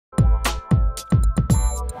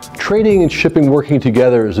trading and shipping working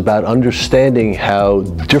together is about understanding how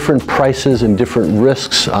different prices and different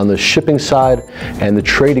risks on the shipping side and the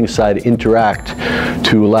trading side interact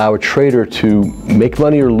to allow a trader to make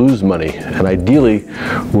money or lose money. And ideally,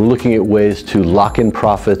 we're looking at ways to lock in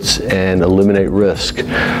profits and eliminate risk.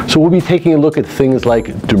 So we'll be taking a look at things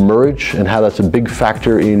like demurrage and how that's a big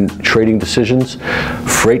factor in trading decisions,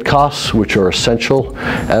 freight costs, which are essential,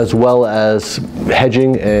 as well as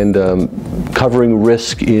hedging and covering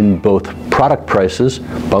risk in both product prices,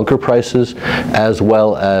 bunker prices, as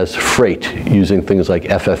well as freight, using things like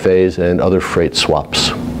FFAs and other freight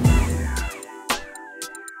swaps.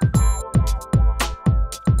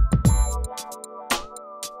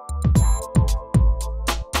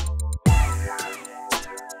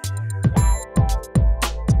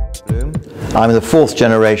 I'm the fourth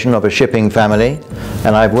generation of a shipping family,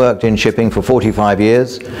 and I've worked in shipping for 45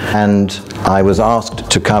 years, and I was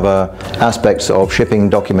asked to cover aspects of shipping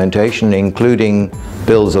documentation, including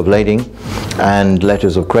bills of lading and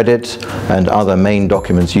letters of credit and other main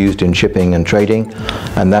documents used in shipping and trading,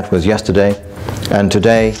 and that was yesterday. And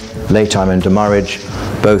today, late time and demurrage,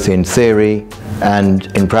 both in theory and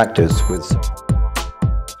in practice.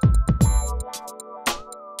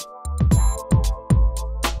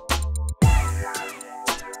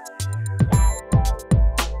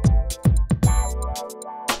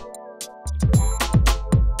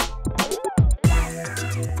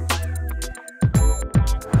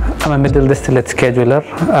 I'm a middle distillate scheduler.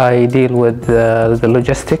 I deal with the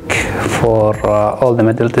logistic for all the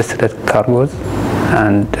middle distillate cargoes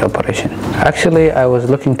and operation. Actually, I was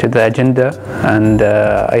looking to the agenda, and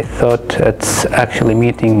I thought it's actually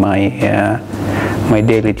meeting my my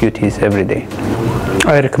daily duties every day.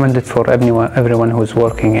 I recommend it for everyone who's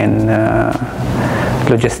working in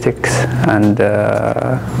logistics and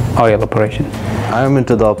oil operation. I am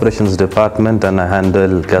into the operations department, and I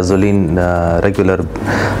handle gasoline regular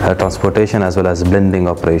transportation as well as blending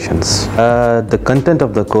operations. The content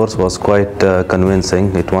of the course was quite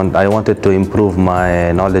convincing. I wanted to improve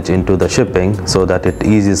my knowledge into the shipping so that it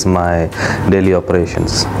eases my daily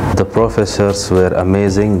operations. The professors were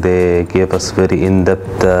amazing. They gave us very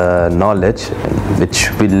in-depth knowledge,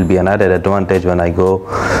 which will be an added advantage when I go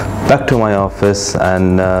back to my office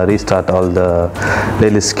and restart all the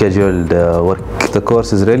daily scheduled work. The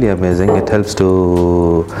course is really amazing. It helps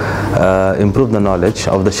to improve the knowledge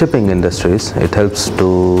of the shipping industries. It helps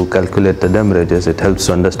to calculate the demurrages. It helps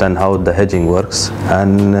to understand how the hedging works,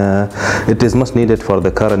 and it is much needed for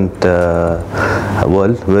the current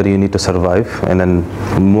world where you need to survive in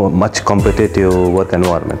a much competitive work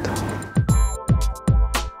environment.